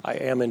I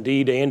am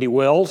indeed Andy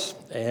Wells,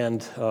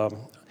 and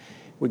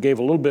we gave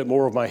a little bit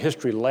more of my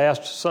history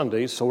last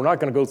Sunday, so we're not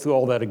going to go through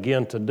all that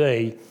again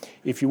today.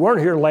 If you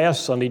weren't here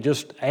last Sunday,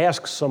 just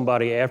ask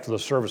somebody after the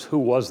service who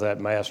was that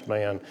masked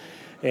man,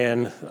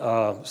 and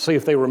see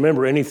if they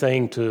remember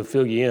anything to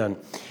fill you in.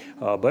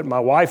 But my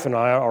wife and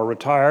I are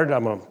retired.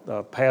 I'm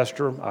a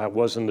pastor. I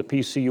was in the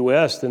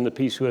PCUS, then the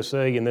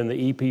PCUSA, and then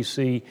the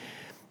EPC,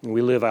 and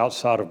we live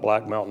outside of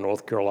Black Mountain,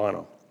 North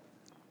Carolina.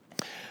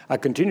 I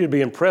continue to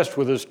be impressed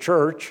with this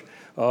church.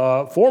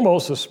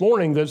 Foremost this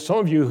morning that some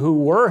of you who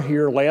were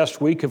here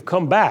last week have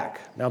come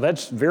back. Now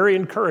that's very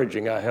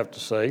encouraging, I have to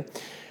say.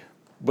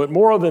 But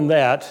more than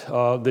that,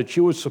 that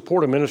you would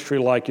support a ministry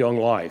like Young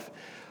Life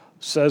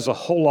says a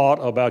whole lot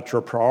about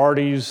your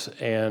priorities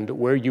and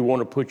where you want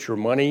to put your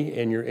money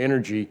and your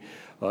energy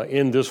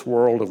in this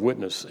world of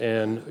witness.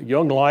 And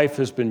Young Life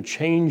has been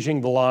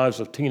changing the lives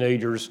of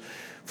teenagers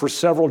for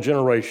several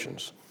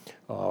generations.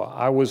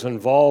 I was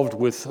involved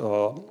with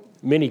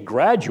many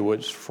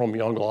graduates from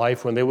Young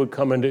Life when they would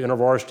come into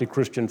InterVarsity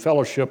Christian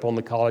Fellowship on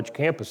the college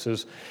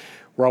campuses,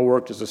 where I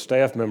worked as a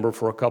staff member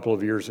for a couple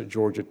of years at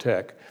Georgia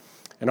Tech.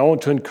 And I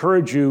want to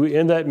encourage you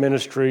in that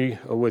ministry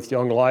with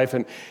Young Life.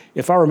 And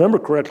if I remember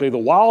correctly, the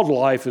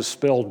wildlife is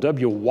spelled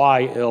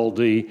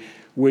W-Y-L-D,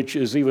 which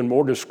is even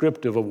more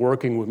descriptive of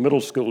working with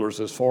middle schoolers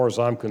as far as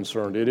I'm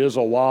concerned. It is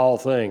a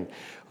wild thing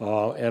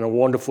and a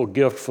wonderful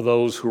gift for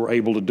those who are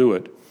able to do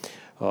it.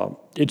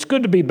 It's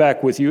good to be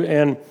back with you.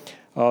 And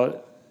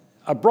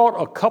I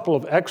brought a couple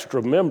of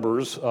extra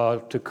members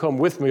to come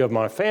with me of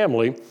my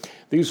family.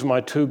 These are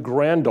my two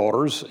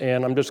granddaughters,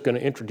 and I'm just going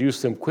to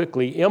introduce them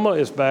quickly. Emma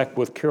is back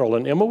with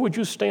Carolyn. Emma, would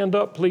you stand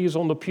up, please,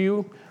 on the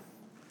pew?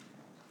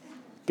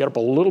 Get up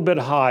a little bit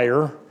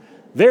higher.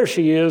 There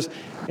she is.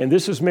 And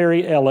this is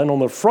Mary Ellen on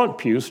the front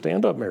pew.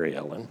 Stand up, Mary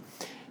Ellen.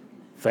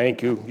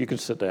 Thank you. You can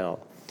sit down.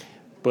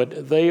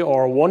 But they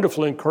are a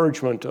wonderful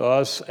encouragement to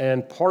us,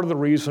 and part of the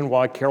reason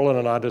why Carolyn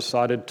and I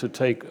decided to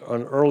take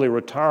an early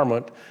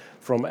retirement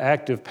from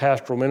active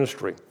pastoral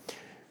ministry.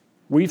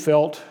 We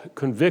felt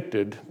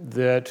convicted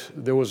that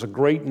there was a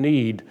great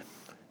need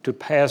to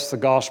pass the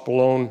gospel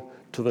on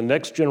to the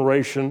next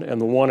generation and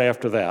the one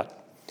after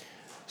that.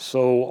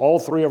 So all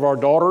three of our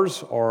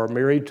daughters are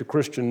married to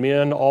Christian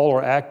men. All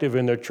are active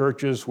in their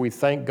churches. We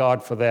thank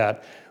God for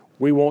that.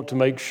 We want to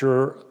make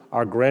sure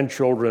our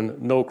grandchildren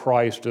know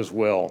Christ as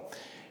well,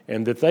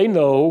 and that they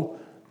know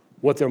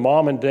what their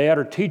mom and dad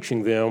are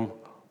teaching them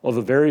are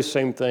the very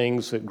same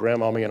things that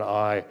Grandmommy and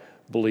I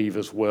believe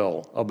as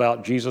well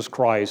about Jesus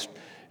Christ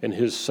and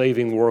his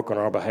saving work on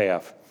our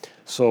behalf.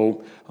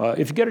 So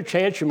if you get a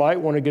chance, you might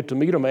want to get to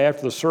meet them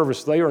after the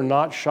service. They are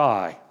not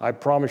shy, I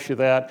promise you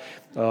that.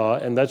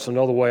 And that's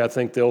another way I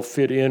think they'll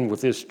fit in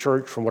with this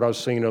church from what I've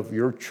seen of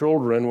your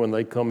children when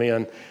they come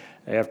in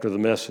after the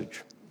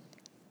message.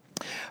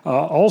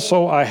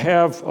 Also, I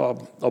have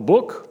a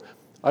book.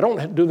 I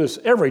don't do this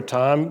every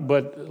time,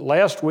 but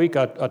last week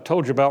I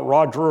told you about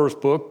Rod Drurer's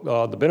book,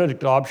 The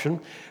Benedict Option,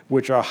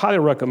 which I highly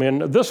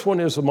recommend. This one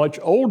is a much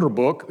older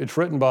book. It's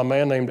written by a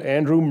man named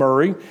Andrew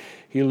Murray.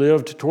 He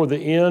lived toward the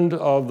end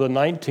of the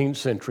 19th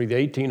century, the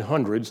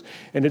 1800s,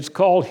 and it's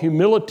called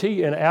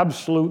Humility and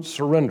Absolute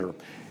Surrender.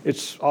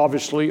 It's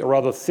obviously a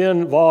rather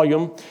thin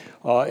volume.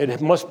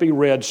 It must be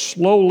read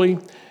slowly,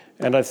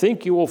 and I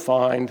think you will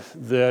find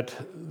that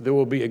there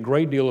will be a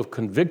great deal of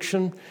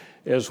conviction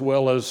as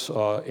well as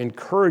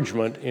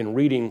encouragement in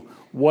reading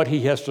what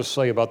he has to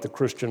say about the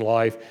Christian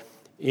life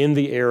in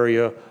the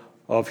area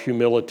of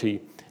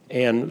humility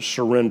and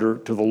surrender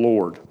to the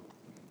Lord.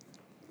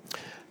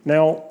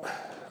 Now,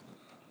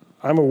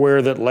 I'm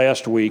aware that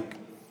last week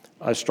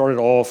I started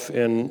off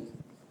in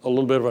a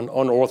little bit of an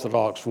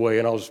unorthodox way,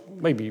 and I was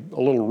maybe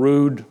a little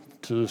rude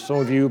to some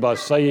of you by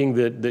saying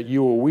that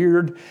you were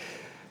weird,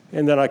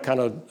 and then I kind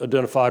of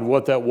identified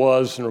what that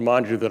was and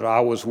reminded you that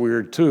I was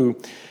weird too.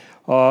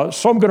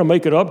 So I'm going to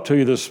make it up to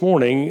you this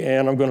morning,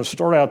 and I'm going to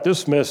start out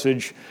this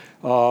message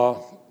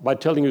by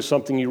telling you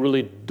something you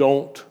really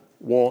don't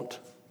want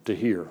to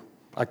hear.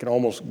 I can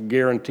almost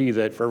guarantee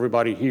that for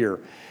everybody here.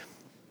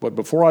 But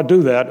before I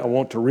do that, I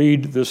want to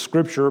read this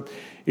scripture.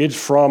 It's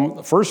from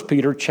 1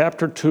 Peter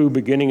chapter 2,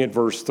 beginning at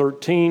verse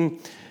 13,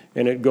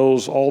 and it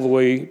goes all the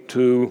way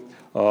to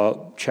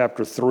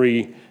chapter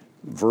 3,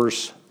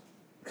 verse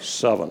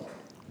 7.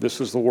 This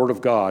is the word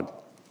of God.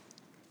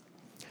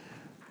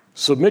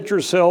 Submit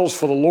yourselves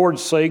for the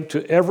Lord's sake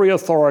to every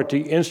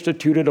authority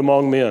instituted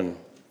among men,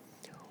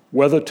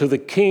 whether to the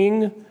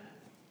king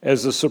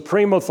as the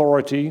supreme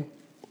authority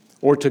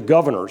or to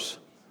governors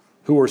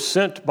who are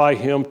sent by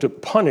him to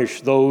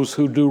punish those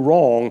who do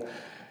wrong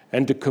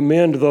and to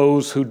commend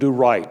those who do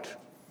right.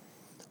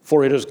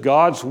 For it is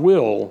God's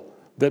will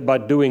that by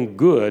doing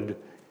good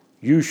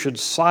you should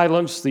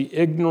silence the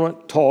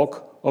ignorant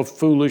talk of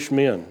foolish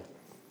men.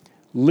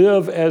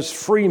 Live as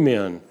free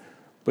men,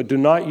 but do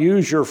not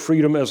use your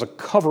freedom as a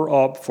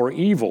cover-up for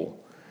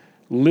evil.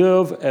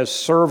 Live as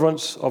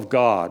servants of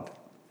God.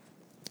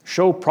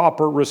 Show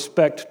proper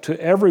respect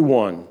to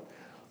everyone.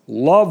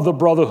 Love the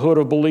brotherhood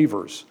of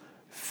believers.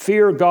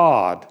 Fear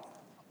God.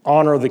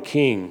 Honor the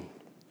king.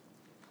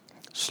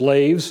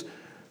 Slaves,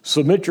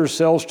 submit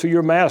yourselves to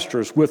your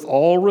masters with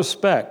all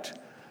respect,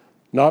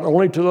 not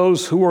only to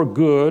those who are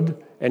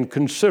good and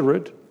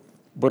considerate,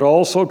 but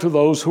also to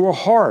those who are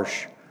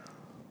harsh.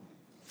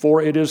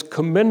 For it is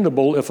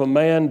commendable if a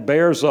man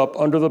bears up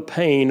under the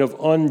pain of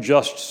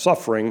unjust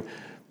suffering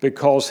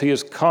because he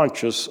is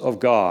conscious of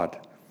God.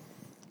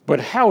 But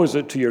how is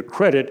it to your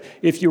credit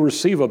if you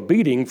receive a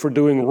beating for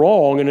doing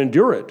wrong and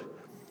endure it?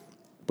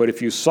 But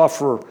if you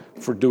suffer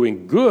for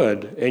doing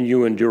good and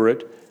you endure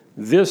it,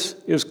 this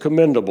is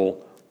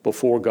commendable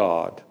before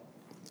God.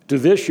 To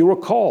this you were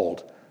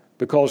called,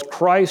 because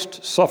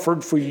Christ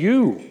suffered for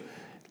you,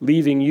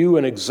 leaving you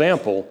an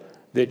example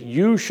that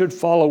you should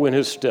follow in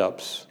his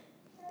steps.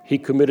 He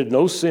committed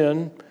no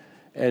sin,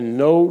 and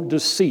no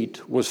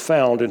deceit was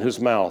found in his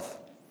mouth.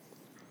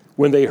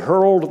 When they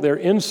hurled their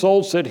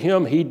insults at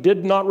him, he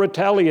did not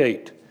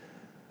retaliate.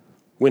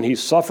 When he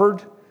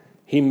suffered,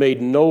 he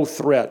made no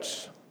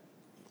threats.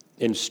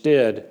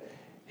 Instead,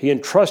 he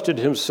entrusted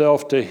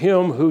himself to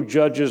him who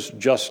judges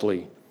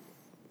justly.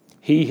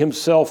 He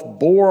himself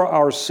bore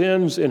our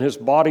sins in his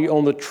body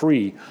on the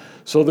tree,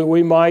 so that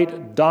we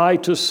might die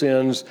to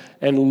sins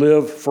and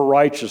live for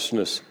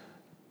righteousness.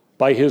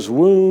 By his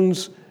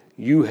wounds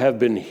you have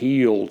been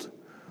healed.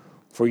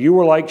 For you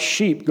were like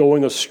sheep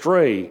going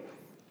astray,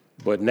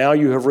 but now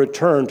you have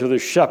returned to the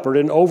shepherd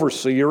and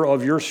overseer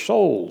of your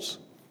souls.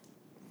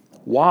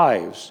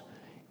 Wives,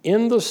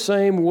 in the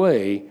same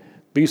way,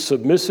 be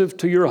submissive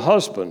to your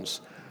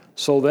husbands,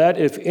 so that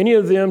if any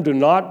of them do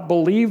not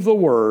believe the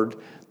word,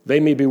 they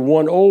may be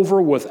won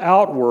over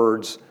without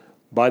words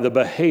by the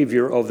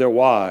behavior of their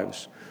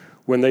wives,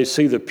 when they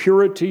see the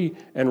purity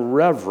and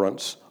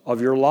reverence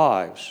of your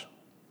lives.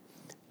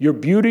 Your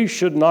beauty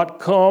should not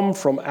come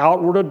from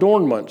outward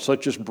adornment,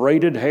 such as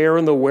braided hair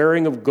and the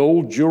wearing of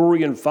gold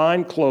jewelry and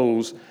fine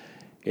clothes.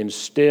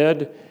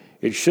 Instead,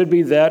 it should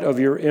be that of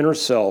your inner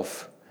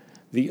self,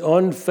 the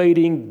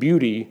unfading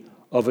beauty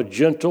of a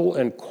gentle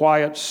and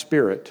quiet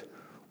spirit,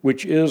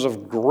 which is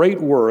of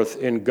great worth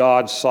in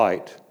God's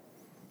sight.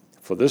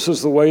 For this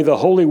is the way the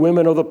holy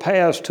women of the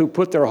past who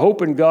put their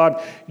hope in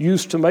God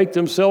used to make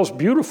themselves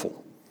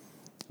beautiful.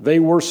 They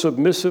were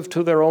submissive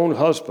to their own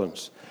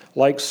husbands,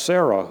 like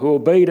Sarah, who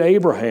obeyed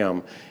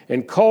Abraham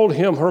and called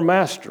him her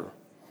master.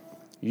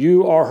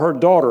 You are her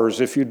daughters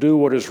if you do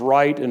what is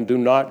right and do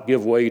not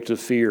give way to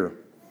fear.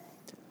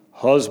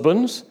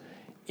 Husbands,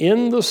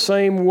 in the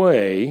same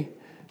way,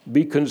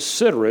 be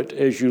considerate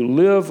as you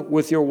live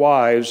with your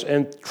wives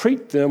and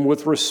treat them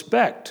with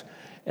respect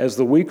as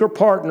the weaker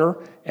partner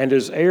and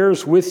as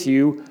heirs with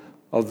you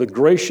of the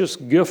gracious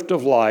gift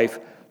of life,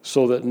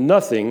 so that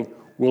nothing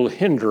will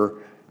hinder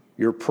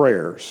your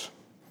prayers.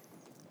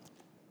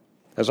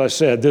 As I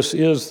said, this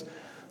is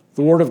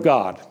the Word of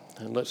God,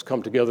 and let's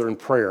come together in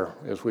prayer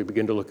as we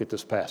begin to look at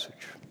this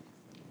passage.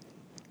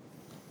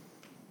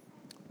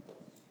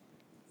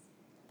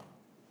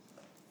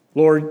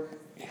 Lord,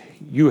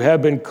 you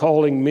have been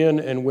calling men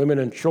and women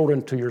and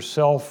children to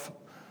yourself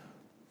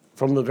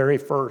from the very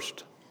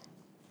first.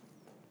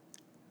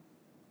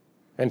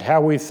 And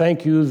how we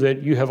thank you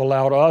that you have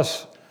allowed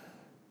us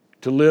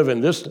to live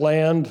in this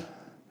land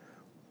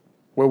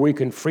where we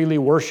can freely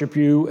worship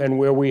you and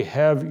where we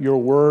have your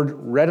word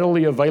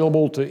readily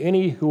available to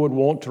any who would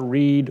want to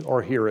read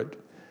or hear it.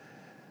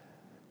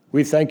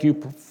 We thank you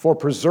for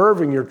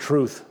preserving your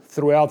truth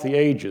throughout the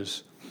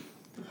ages,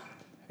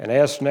 and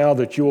ask now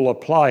that you will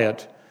apply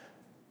it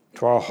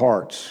to our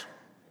hearts.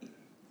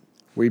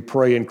 We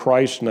pray in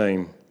Christ's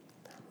name.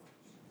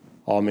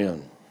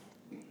 Amen.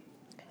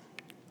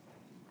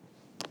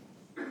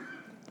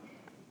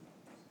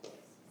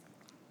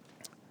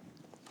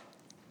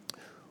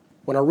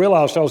 When I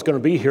realized I was going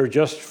to be here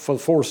just for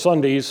 4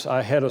 Sundays,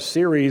 I had a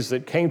series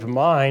that came to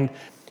mind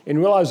and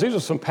realized these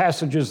are some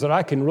passages that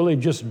I can really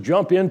just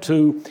jump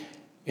into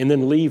and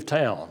then leave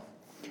town.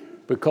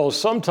 Because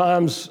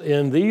sometimes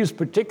in these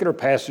particular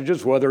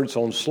passages, whether it's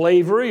on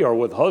slavery or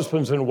with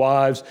husbands and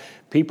wives,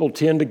 people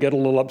tend to get a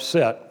little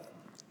upset.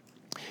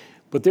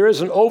 But there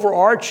is an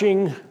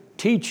overarching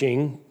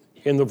teaching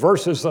in the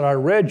verses that I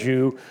read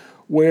you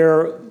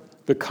where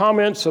the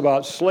comments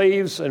about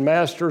slaves and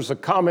masters, the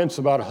comments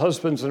about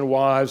husbands and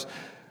wives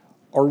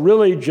are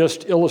really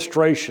just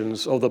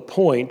illustrations of the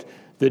point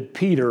that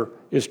Peter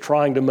is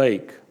trying to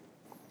make.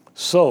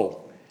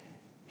 So,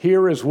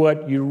 here is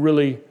what you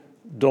really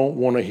don't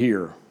want to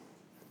hear.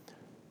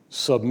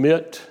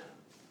 Submit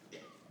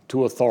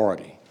to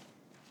authority.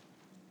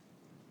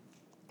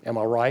 Am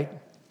I right?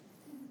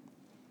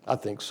 I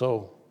think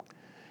so.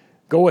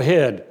 Go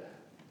ahead,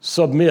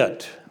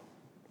 submit.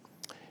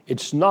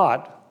 It's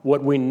not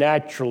what we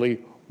naturally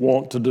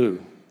want to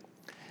do.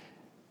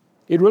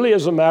 It really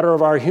is a matter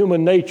of our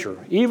human nature.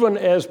 Even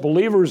as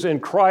believers in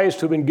Christ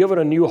who've been given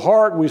a new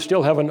heart, we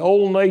still have an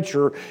old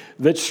nature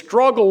that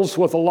struggles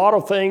with a lot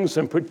of things,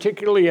 and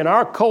particularly in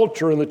our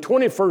culture in the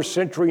 21st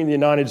century in the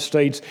United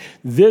States,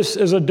 this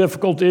is a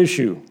difficult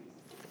issue.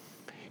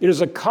 It is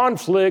a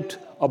conflict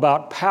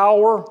about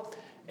power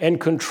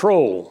and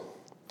control.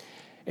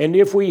 And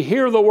if we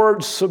hear the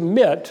word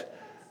submit,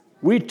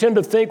 we tend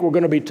to think we're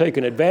going to be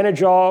taken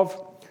advantage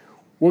of,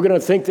 We're going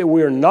to think that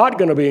we are not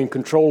going to be in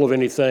control of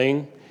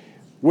anything.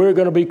 We're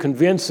going to be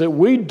convinced that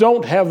we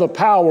don't have the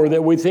power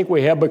that we think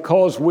we have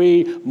because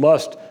we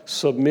must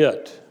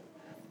submit.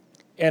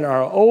 And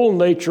our old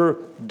nature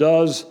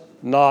does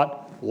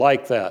not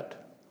like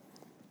that.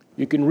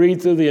 You can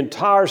read through the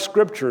entire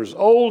scriptures,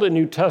 Old and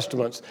New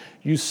Testaments.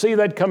 You see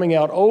that coming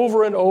out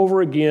over and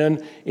over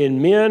again in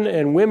men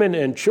and women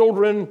and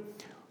children.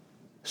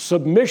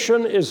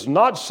 Submission is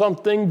not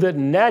something that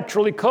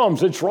naturally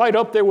comes. It's right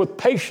up there with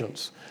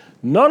patience.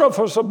 None of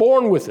us are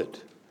born with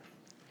it.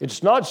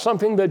 It's not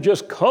something that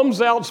just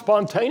comes out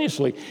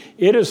spontaneously.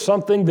 It is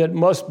something that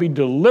must be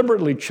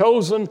deliberately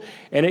chosen,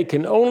 and it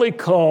can only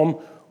come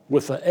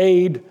with the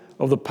aid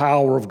of the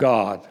power of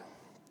God.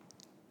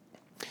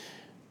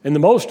 And the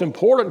most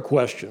important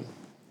question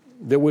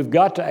that we've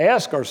got to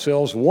ask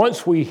ourselves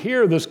once we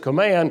hear this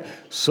command,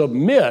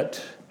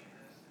 submit,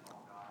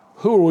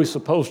 who are we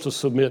supposed to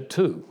submit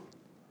to?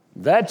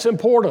 That's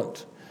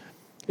important.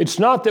 It's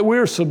not that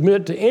we're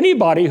submit to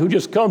anybody who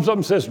just comes up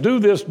and says, do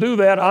this, do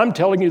that, I'm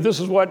telling you this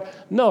is what.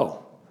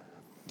 No.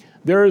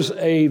 There's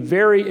a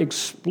very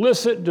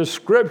explicit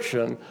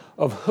description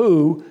of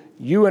who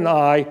you and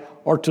I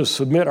are to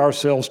submit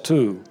ourselves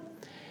to.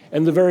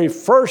 And the very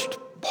first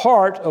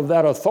part of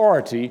that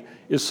authority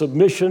is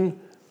submission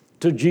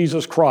to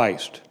Jesus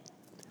Christ.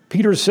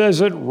 Peter says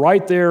it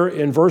right there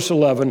in verse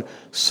 11,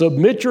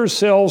 submit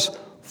yourselves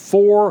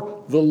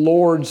for the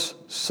Lord's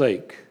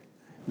sake.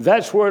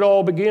 That's where it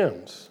all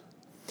begins.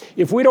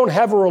 If we don't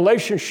have a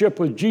relationship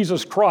with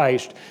Jesus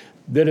Christ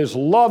that is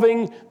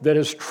loving, that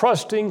is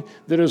trusting,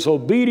 that is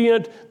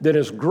obedient, that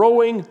is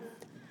growing,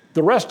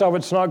 the rest of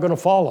it's not going to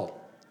follow.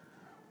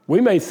 We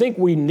may think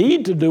we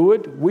need to do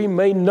it. We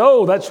may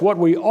know that's what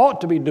we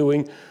ought to be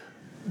doing.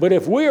 But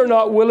if we are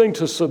not willing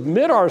to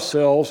submit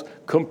ourselves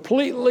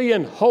completely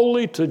and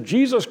wholly to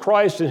Jesus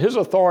Christ and His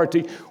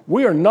authority,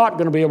 we are not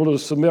going to be able to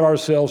submit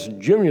ourselves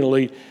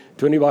genuinely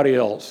to anybody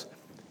else.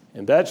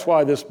 And that's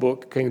why this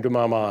book came to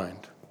my mind.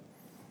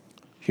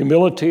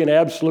 Humility and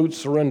absolute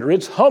surrender.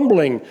 It's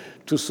humbling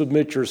to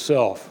submit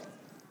yourself.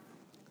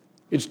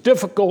 It's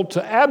difficult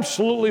to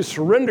absolutely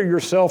surrender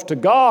yourself to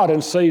God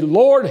and say,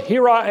 Lord,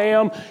 here I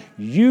am,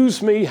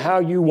 use me how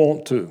you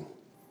want to.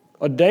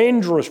 A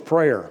dangerous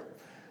prayer.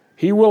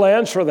 He will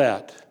answer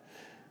that.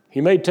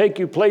 He may take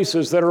you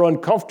places that are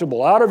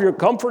uncomfortable, out of your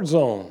comfort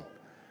zone,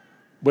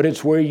 but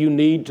it's where you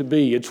need to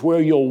be. It's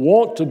where you'll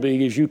want to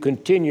be as you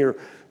continue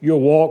your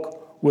walk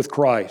with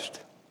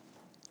Christ.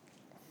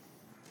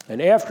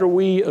 And after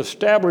we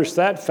establish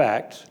that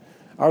fact,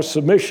 our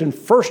submission,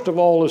 first of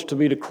all, is to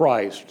be to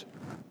Christ,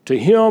 to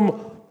Him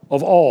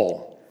of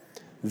all.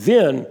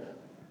 Then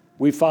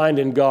we find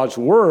in God's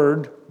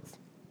Word,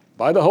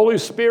 by the Holy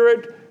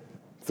Spirit,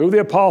 through the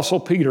Apostle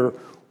Peter,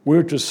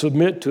 we're to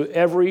submit to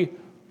every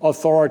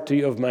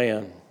authority of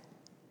man.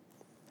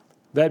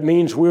 That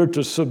means we're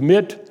to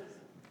submit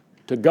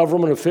to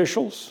government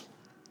officials,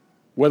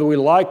 whether we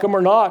like them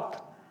or not,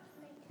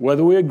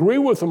 whether we agree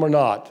with them or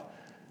not.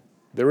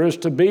 There is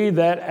to be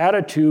that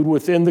attitude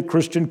within the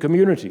Christian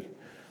community.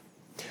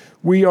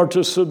 We are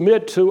to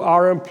submit to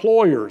our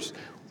employers.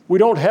 We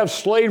don't have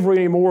slavery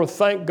anymore,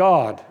 thank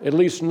God, at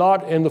least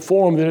not in the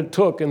form that it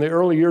took in the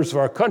early years of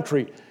our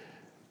country.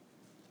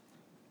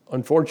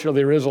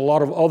 Unfortunately, there is a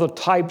lot of other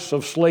types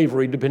of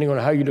slavery, depending on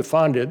how you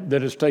define it,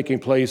 that is taking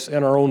place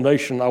in our own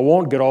nation. I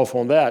won't get off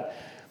on that.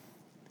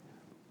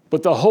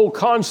 But the whole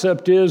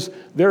concept is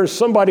there is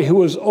somebody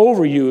who is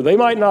over you. They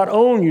might not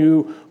own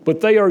you,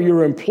 but they are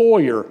your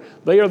employer.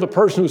 They are the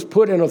person who's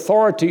put in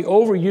authority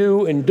over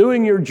you and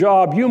doing your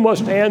job. You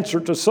must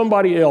answer to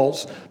somebody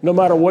else no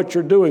matter what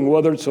you're doing,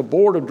 whether it's a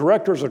board of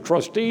directors or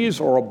trustees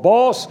or a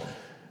boss.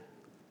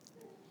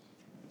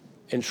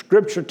 And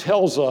Scripture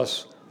tells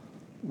us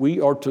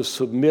we are to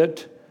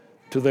submit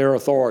to their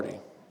authority.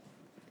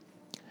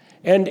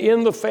 And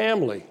in the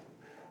family,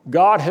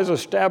 God has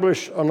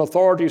established an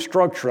authority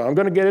structure. I'm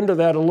going to get into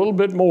that a little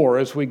bit more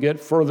as we get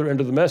further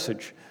into the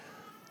message.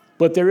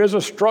 But there is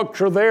a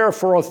structure there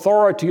for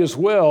authority as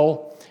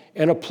well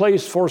and a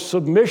place for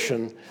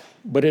submission,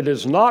 but it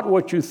is not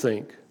what you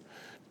think.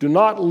 Do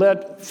not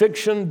let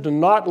fiction, do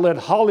not let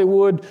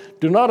Hollywood,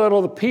 do not let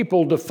other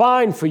people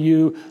define for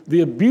you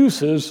the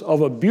abuses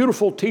of a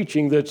beautiful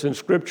teaching that's in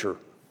Scripture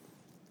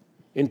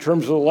in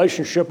terms of the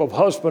relationship of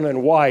husband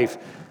and wife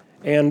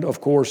and, of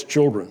course,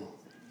 children.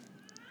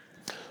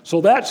 So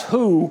that's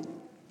who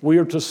we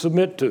are to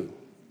submit to,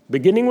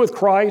 beginning with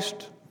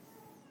Christ,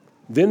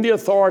 then the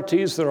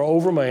authorities that are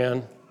over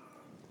man,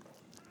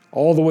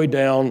 all the way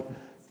down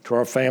to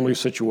our family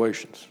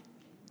situations.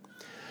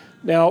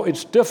 Now,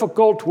 it's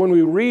difficult when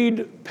we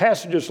read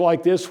passages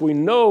like this. We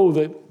know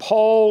that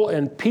Paul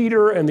and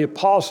Peter and the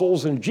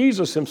apostles and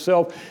Jesus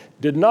himself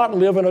did not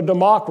live in a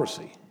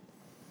democracy.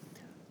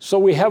 So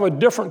we have a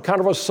different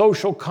kind of a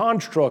social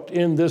construct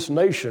in this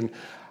nation.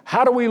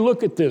 How do we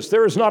look at this?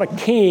 There is not a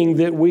king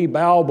that we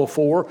bow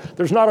before.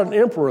 There's not an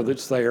emperor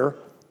that's there.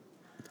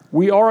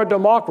 We are a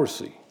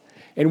democracy,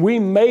 and we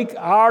make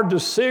our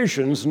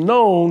decisions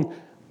known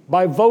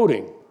by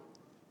voting.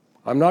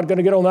 I'm not going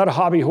to get on that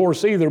hobby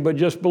horse either, but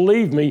just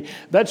believe me,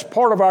 that's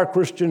part of our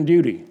Christian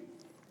duty.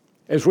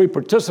 As we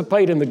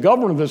participate in the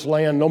government of this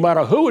land, no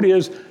matter who it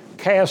is,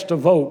 cast a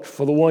vote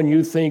for the one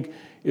you think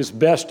is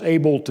best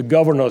able to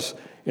govern us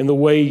in the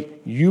way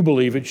you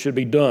believe it should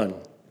be done.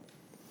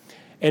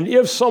 And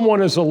if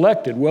someone is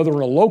elected, whether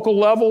on a local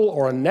level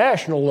or a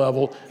national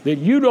level, that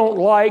you don't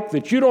like,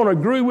 that you don't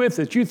agree with,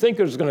 that you think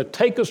is going to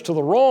take us to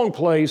the wrong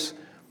place,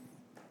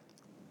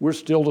 we're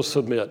still to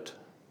submit.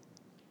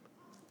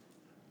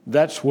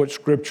 That's what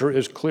Scripture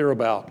is clear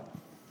about.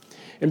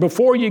 And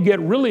before you get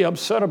really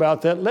upset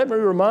about that, let me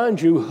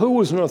remind you who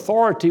was in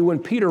authority when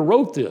Peter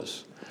wrote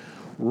this.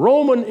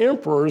 Roman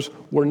emperors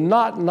were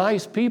not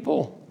nice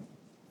people.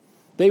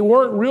 They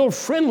weren't real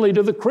friendly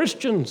to the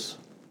Christians.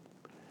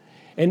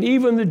 And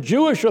even the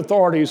Jewish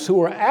authorities who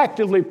were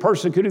actively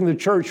persecuting the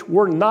church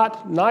were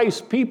not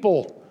nice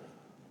people.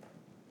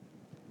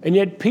 And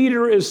yet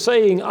Peter is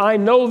saying, I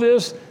know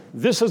this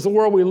is the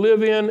world we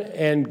live in,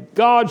 and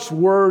God's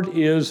word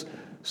is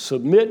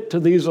submit to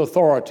these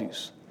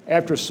authorities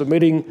after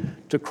submitting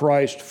to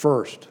Christ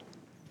first.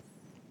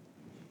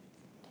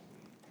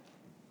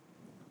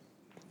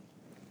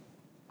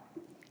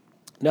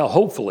 Now,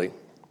 hopefully,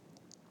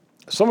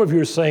 some of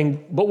you are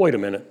saying, but wait a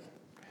minute.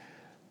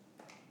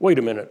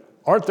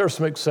 Aren't there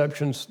some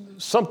exceptions?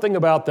 Something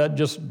about that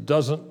just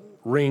doesn't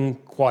ring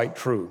quite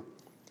true.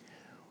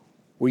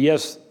 Well,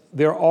 yes,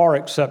 there are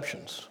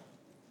exceptions,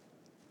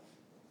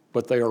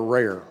 but they are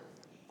rare.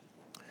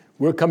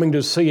 We're coming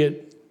to see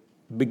it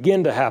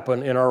begin to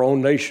happen in our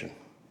own nation.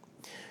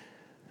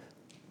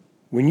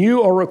 When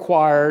you are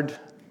required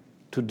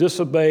to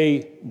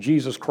disobey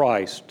Jesus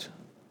Christ,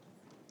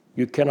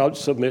 you cannot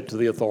submit to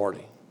the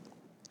authority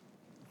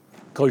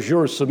because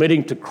you're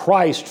submitting to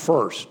Christ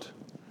first.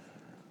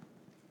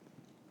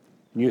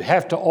 You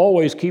have to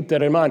always keep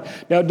that in mind.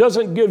 Now, it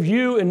doesn't give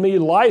you and me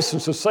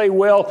license to say,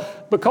 well,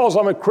 because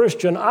I'm a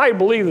Christian, I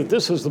believe that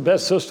this is the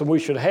best system we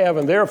should have,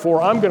 and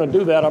therefore I'm going to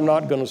do that. I'm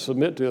not going to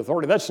submit to the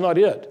authority. That's not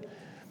it.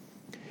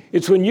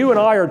 It's when you and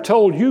I are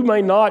told you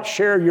may not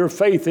share your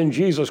faith in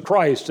Jesus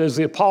Christ, as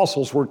the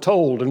apostles were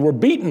told and were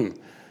beaten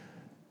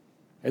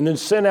and then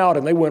sent out,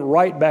 and they went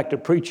right back to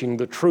preaching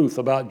the truth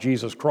about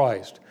Jesus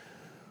Christ.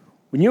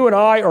 When you and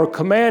I are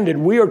commanded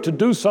we are to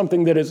do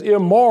something that is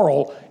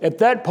immoral, at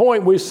that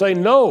point we say,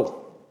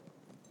 no,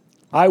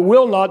 I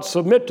will not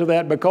submit to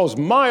that because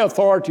my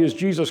authority is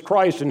Jesus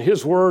Christ and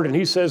His Word, and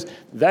He says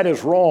that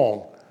is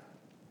wrong.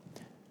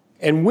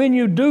 And when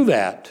you do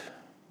that,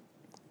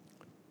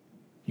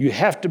 you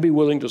have to be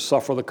willing to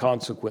suffer the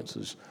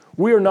consequences.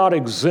 We are not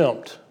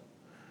exempt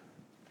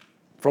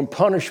from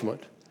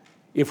punishment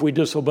if we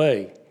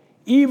disobey,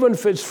 even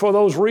if it's for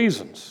those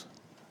reasons.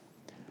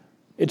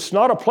 It's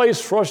not a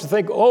place for us to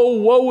think, oh,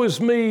 woe is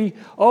me.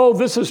 Oh,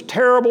 this is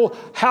terrible.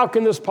 How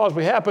can this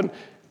possibly happen?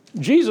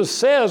 Jesus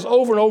says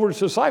over and over to His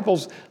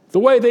disciples, the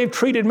way they've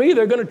treated me,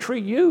 they're going to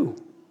treat you.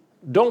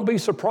 Don't be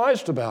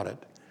surprised about it.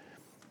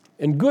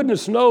 And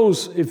goodness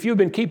knows, if you've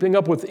been keeping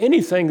up with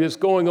anything that's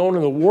going on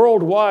in the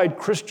worldwide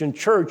Christian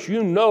church,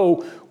 you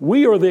know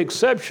we are the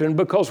exception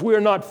because we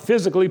are not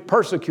physically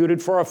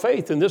persecuted for our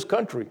faith in this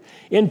country.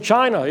 In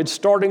China, it's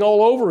starting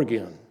all over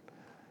again.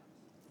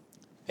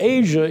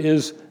 Asia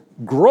is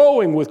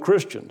growing with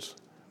Christians.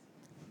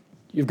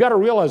 You've got to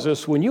realize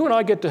this. When you and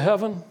I get to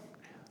heaven,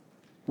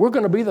 we're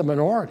going to be the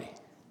minority.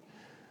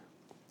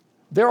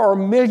 There are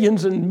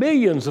millions and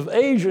millions of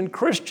Asian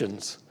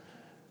Christians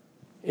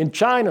in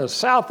China,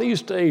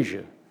 Southeast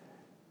Asia.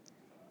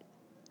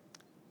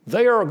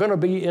 They are going to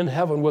be in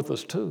heaven with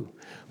us too.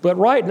 But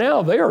right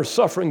now, they are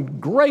suffering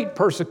great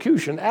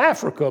persecution.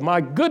 Africa,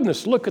 my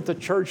goodness, look at the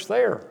church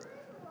there.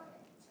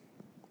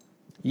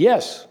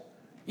 Yes,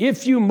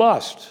 if you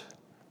must,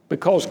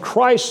 because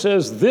Christ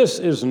says this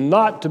is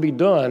not to be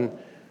done,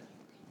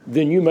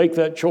 then you make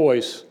that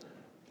choice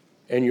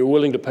and you're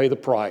willing to pay the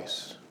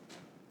price.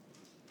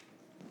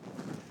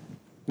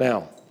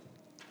 Now,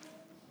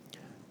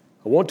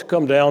 I want to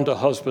come down to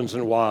husbands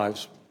and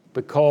wives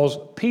because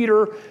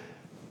Peter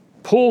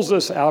pulls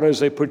this out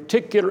as a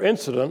particular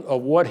incident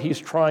of what he's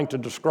trying to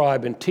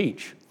describe and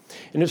teach.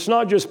 And it's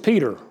not just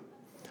Peter.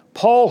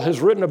 Paul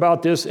has written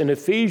about this in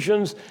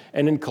Ephesians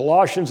and in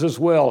Colossians as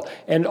well,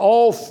 and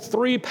all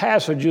three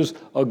passages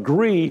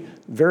agree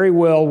very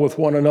well with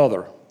one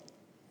another.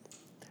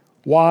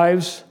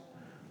 Wives,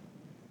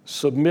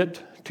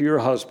 submit to your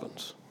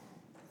husbands.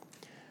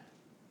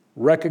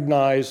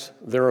 Recognize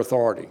their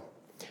authority.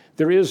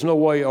 There is no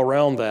way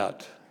around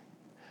that.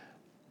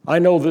 I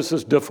know this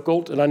is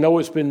difficult, and I know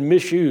it's been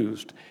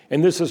misused,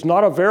 and this is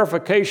not a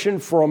verification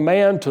for a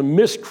man to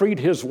mistreat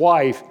his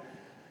wife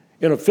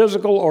in a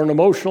physical or an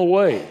emotional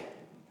way.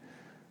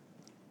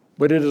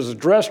 But it is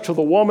addressed to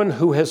the woman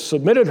who has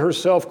submitted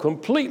herself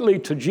completely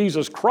to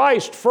Jesus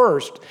Christ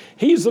first.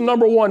 He's the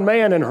number one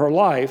man in her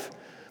life,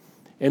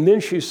 and then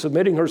she's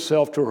submitting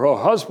herself to her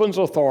husband's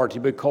authority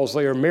because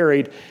they are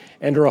married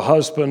and are a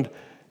husband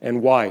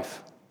and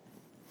wife.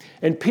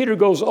 And Peter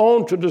goes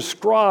on to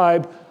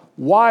describe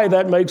why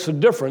that makes a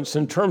difference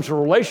in terms of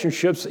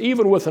relationships,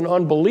 even with an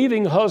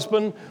unbelieving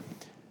husband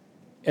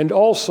and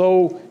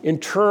also in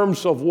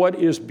terms of what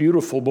is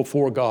beautiful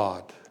before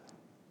God.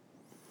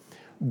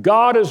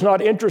 God is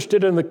not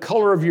interested in the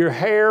color of your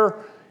hair.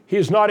 He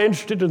is not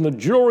interested in the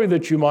jewelry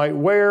that you might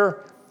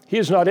wear. He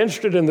is not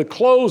interested in the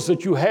clothes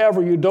that you have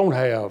or you don't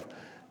have.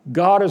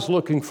 God is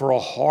looking for a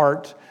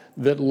heart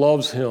that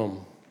loves Him.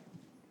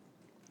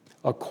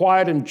 A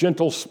quiet and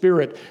gentle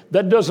spirit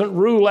that doesn't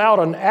rule out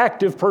an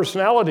active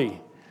personality,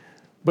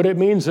 but it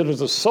means it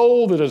is a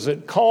soul that is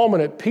at calm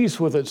and at peace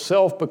with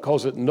itself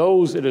because it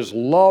knows it is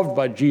loved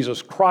by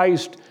Jesus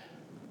Christ.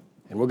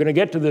 And we're going to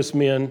get to this,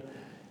 men,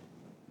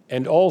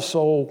 and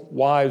also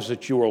wives,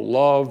 that you are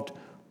loved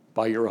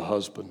by your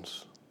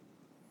husbands.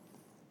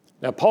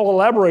 Now, Paul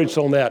elaborates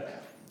on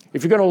that.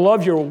 If you're going to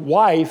love your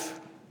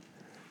wife,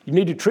 you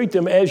need to treat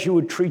them as you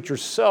would treat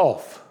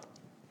yourself.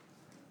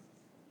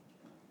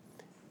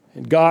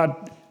 And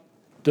God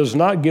does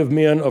not give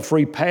men a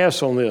free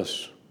pass on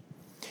this.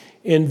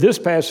 In this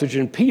passage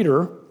in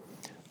Peter,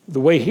 the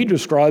way he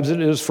describes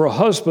it is for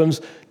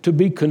husbands to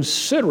be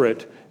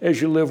considerate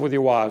as you live with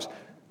your wives.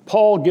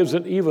 Paul gives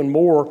it even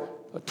more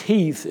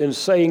teeth in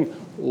saying,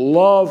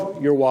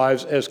 love your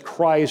wives as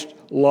Christ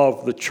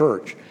loved the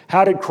church.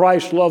 How did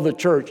Christ love the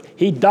church?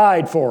 He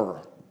died for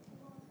her.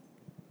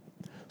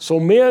 So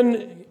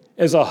men,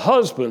 as a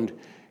husband,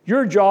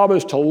 your job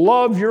is to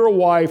love your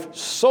wife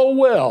so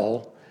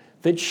well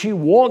that she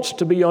wants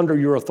to be under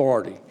your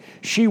authority.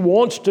 She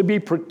wants to be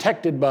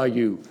protected by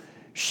you.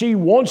 She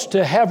wants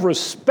to have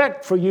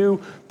respect for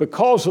you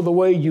because of the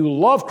way you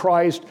love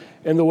Christ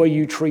and the way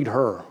you treat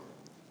her.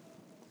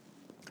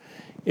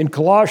 In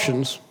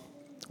Colossians,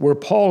 where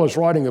Paul is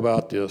writing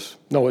about this,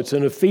 no, it's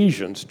in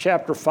Ephesians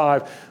chapter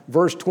 5,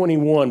 verse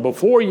 21.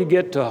 Before you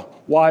get to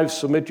wives,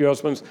 submit to your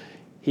husbands,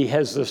 he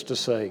has this to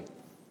say: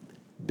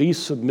 be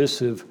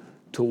submissive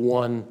to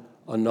one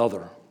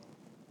another.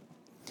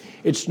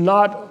 It's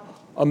not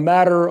a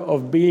matter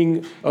of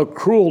being a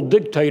cruel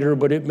dictator,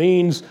 but it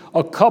means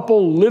a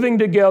couple living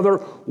together,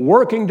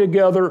 working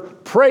together,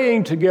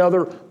 praying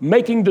together,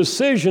 making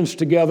decisions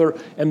together,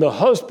 and the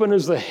husband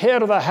is the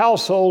head of the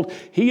household.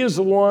 He is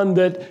the one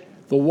that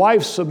the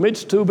wife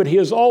submits to, but he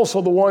is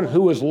also the one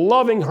who is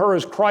loving her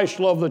as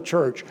Christ loved the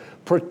church,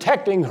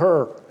 protecting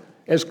her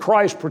as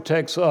Christ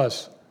protects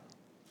us.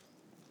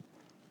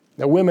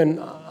 Now,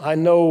 women, I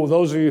know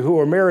those of you who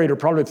are married are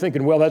probably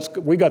thinking, well,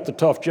 we got the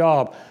tough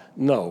job.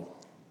 No.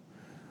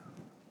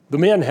 The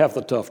men have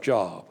the tough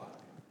job.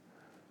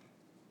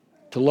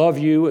 To love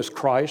you as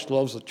Christ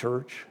loves the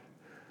church,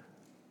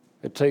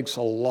 it takes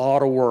a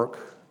lot of work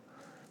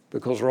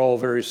because we're all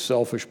very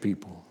selfish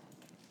people.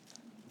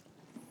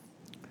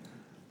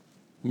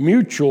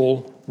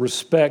 Mutual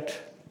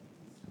respect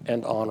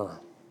and honor.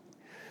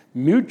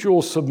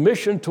 Mutual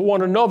submission to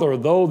one another,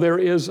 though there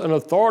is an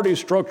authority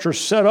structure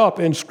set up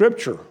in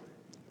Scripture.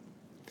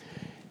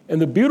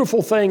 And the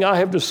beautiful thing I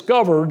have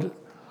discovered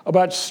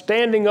about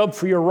standing up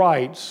for your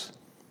rights,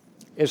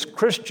 as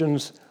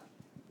Christians,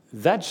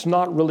 that's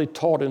not really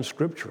taught in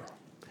Scripture.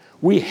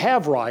 We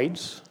have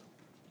rights.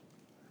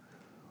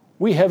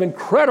 We have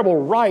incredible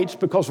rights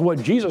because of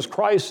what Jesus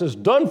Christ has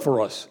done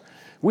for us.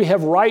 We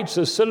have rights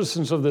as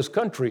citizens of this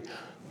country.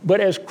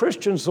 But as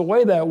Christians, the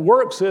way that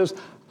works is,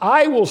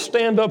 I will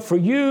stand up for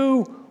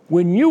you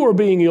when you are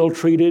being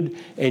ill-treated,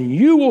 and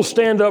you will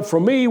stand up for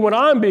me when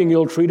I'm being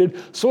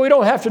ill-treated, so we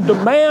don't have to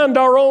demand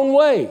our own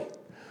way.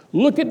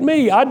 Look at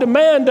me, I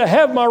demand to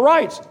have my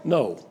rights.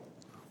 No.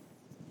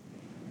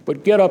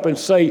 But get up and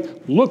say,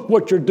 look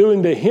what you're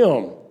doing to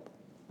him.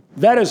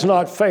 That is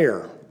not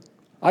fair.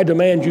 I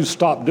demand you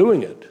stop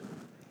doing it.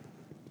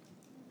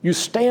 You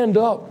stand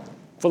up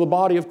for the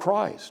body of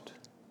Christ.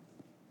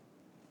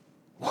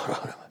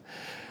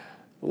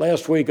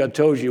 Last week I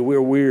told you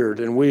we're weird,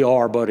 and we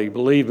are, buddy,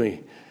 believe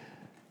me.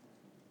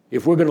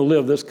 If we're going to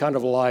live this kind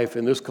of life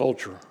in this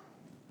culture,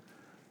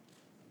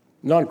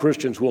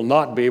 non-Christians will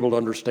not be able to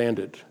understand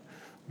it,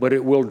 but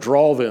it will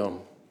draw them.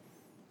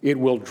 It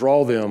will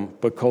draw them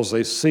because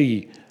they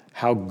see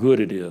how good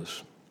it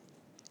is.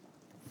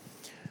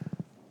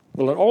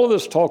 Well, in all of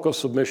this talk of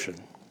submission,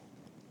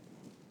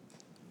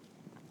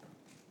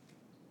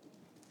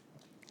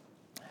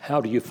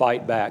 how do you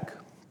fight back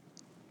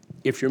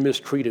if you're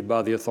mistreated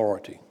by the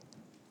authority?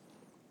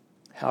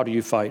 How do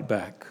you fight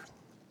back?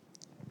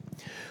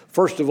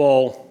 First of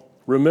all,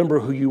 remember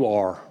who you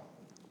are.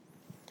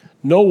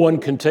 No one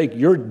can take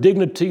your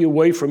dignity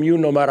away from you,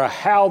 no matter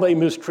how they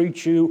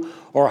mistreat you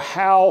or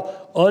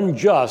how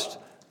unjust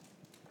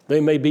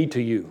they may be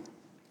to you.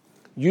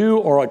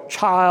 You are a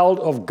child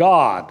of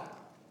God.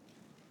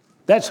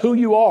 That's who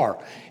you are.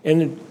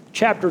 And in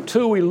chapter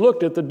 2, we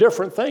looked at the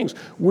different things.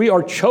 We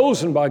are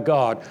chosen by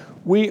God.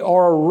 We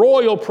are a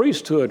royal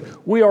priesthood.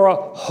 We are a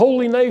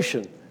holy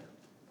nation.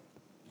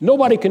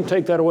 Nobody can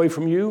take that away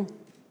from you,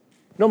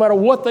 no matter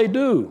what they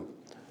do.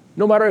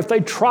 No matter if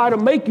they try to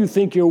make you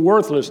think you're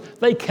worthless,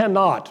 they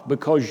cannot,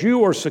 because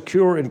you are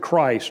secure in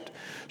Christ.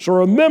 So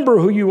remember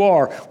who you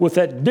are with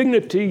that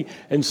dignity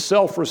and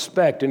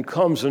self-respect, and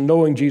comes in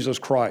knowing Jesus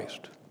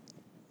Christ.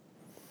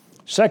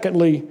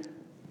 Secondly,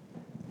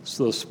 it's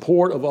the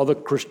support of other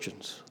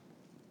Christians.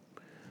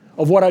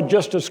 of what I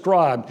just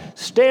described.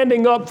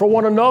 Standing up for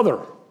one another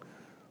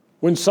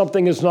when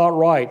something is not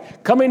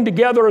right. Coming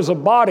together as a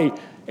body,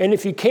 and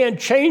if you can't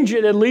change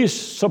it, at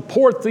least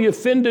support the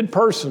offended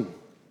person.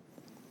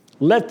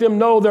 Let them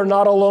know they're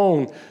not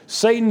alone.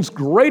 Satan's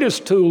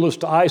greatest tool is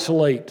to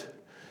isolate.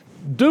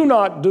 Do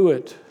not do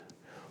it.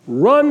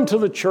 Run to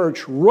the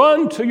church.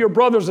 Run to your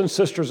brothers and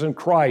sisters in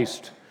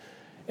Christ,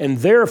 and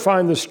there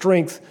find the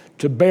strength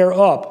to bear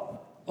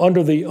up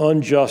under the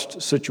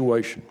unjust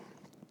situation.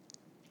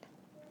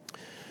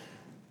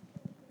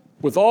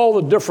 With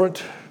all the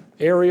different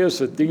areas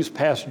that these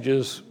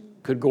passages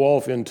could go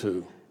off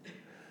into,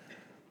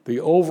 the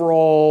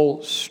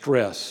overall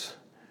stress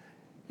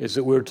is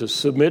that we're to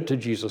submit to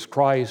Jesus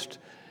Christ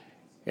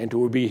and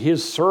to be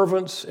His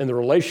servants in the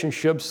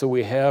relationships that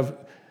we have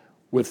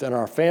within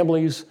our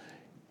families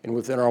and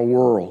within our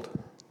world.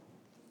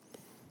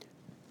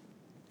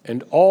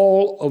 And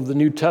all of the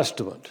New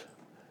Testament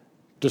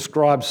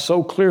describes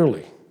so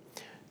clearly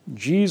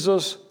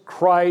Jesus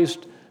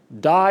Christ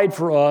died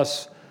for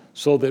us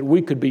so that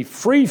we could be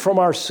free from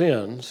our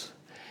sins,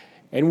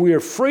 and we are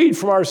freed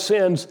from our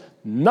sins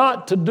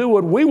not to do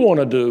what we want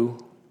to do,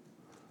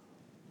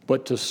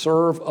 but to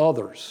serve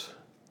others,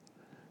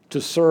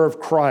 to serve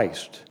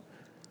Christ.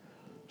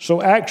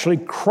 So actually,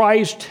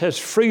 Christ has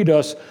freed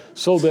us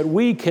so that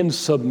we can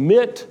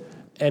submit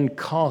and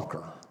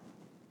conquer.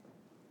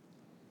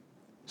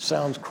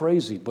 Sounds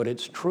crazy, but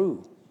it's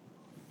true.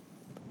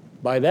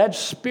 By that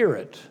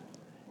Spirit,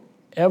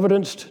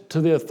 evidenced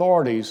to the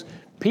authorities,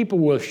 people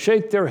will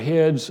shake their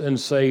heads and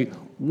say,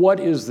 "What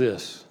is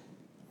this?"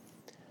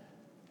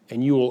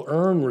 And you will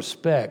earn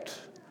respect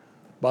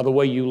by the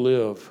way you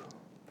live,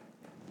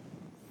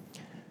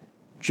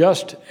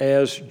 just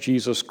as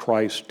Jesus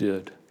Christ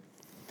did.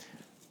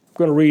 I'm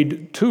going to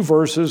read two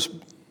verses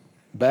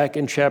back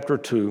in chapter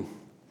 2,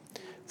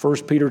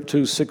 1 Peter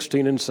 2,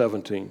 16 and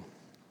 17.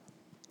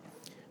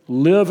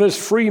 Live as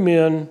free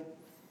men,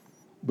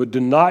 but do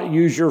not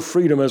use your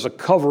freedom as a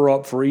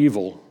cover-up for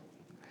evil.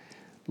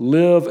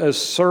 Live as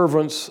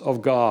servants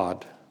of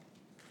God.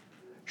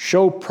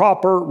 Show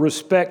proper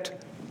respect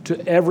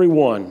to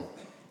everyone.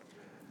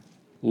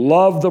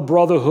 Love the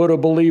brotherhood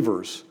of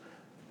believers.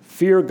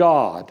 Fear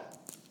God.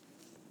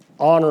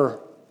 Honor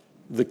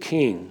the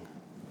King.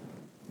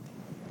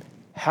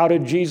 How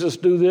did Jesus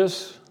do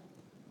this?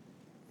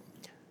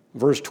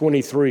 Verse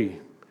 23.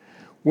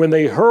 When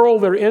they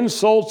hurled their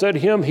insults at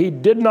him, he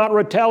did not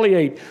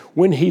retaliate.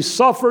 When he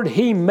suffered,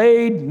 he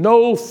made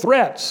no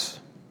threats.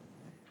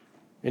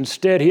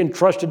 Instead, he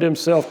entrusted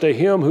himself to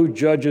him who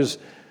judges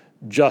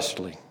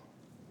justly.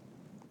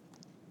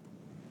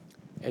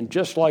 And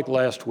just like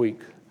last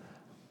week,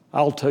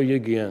 I'll tell you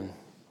again,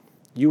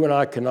 you and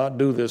I cannot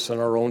do this in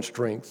our own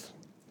strength,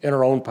 in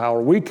our own power.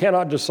 We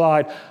cannot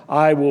decide,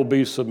 I will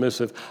be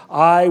submissive,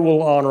 I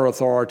will honor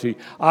authority,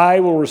 I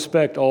will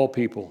respect all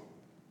people.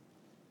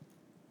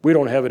 We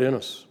don't have it in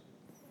us.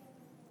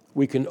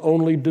 We can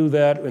only do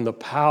that in the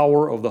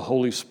power of the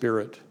Holy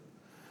Spirit,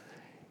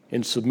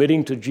 in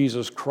submitting to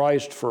Jesus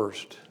Christ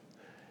first,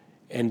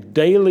 and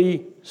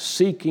daily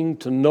seeking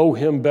to know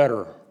Him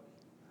better.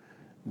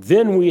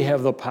 Then we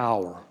have the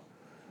power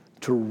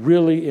to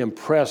really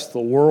impress the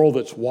world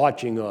that's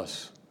watching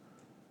us,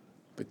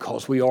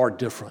 because we are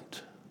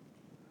different.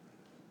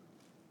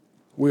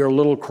 We are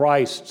little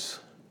Christs,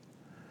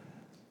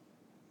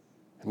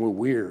 and we're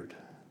weird.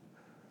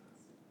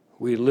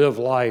 We live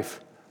life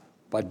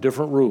by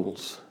different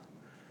rules,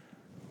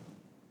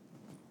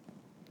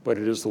 but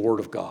it is the Word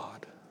of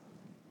God.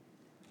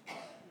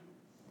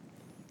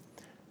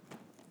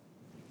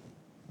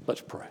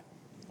 Let's pray.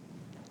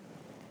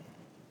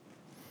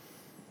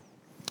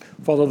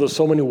 Father, there's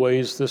so many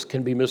ways this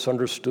can be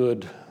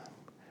misunderstood.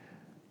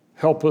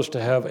 Help us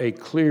to have a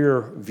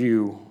clear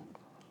view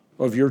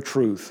of your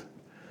truth,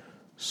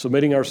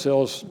 submitting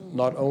ourselves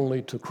not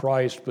only to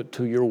Christ, but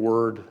to your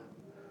word,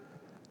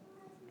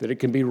 that it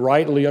can be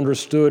rightly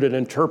understood and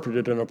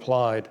interpreted and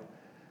applied.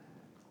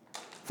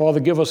 Father,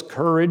 give us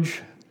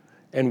courage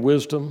and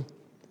wisdom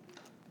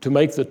to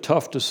make the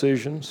tough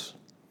decisions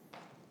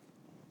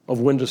of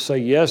when to say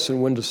yes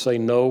and when to say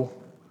no,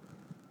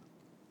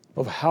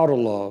 of how to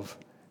love,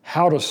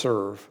 how to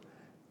serve,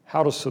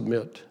 how to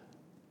submit.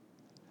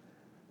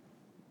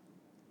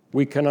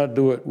 We cannot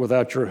do it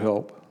without your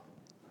help.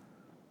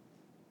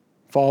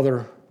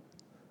 Father,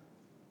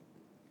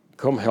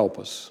 come help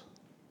us.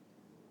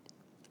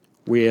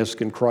 We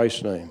ask in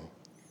Christ's name.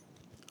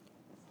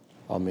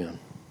 Amen.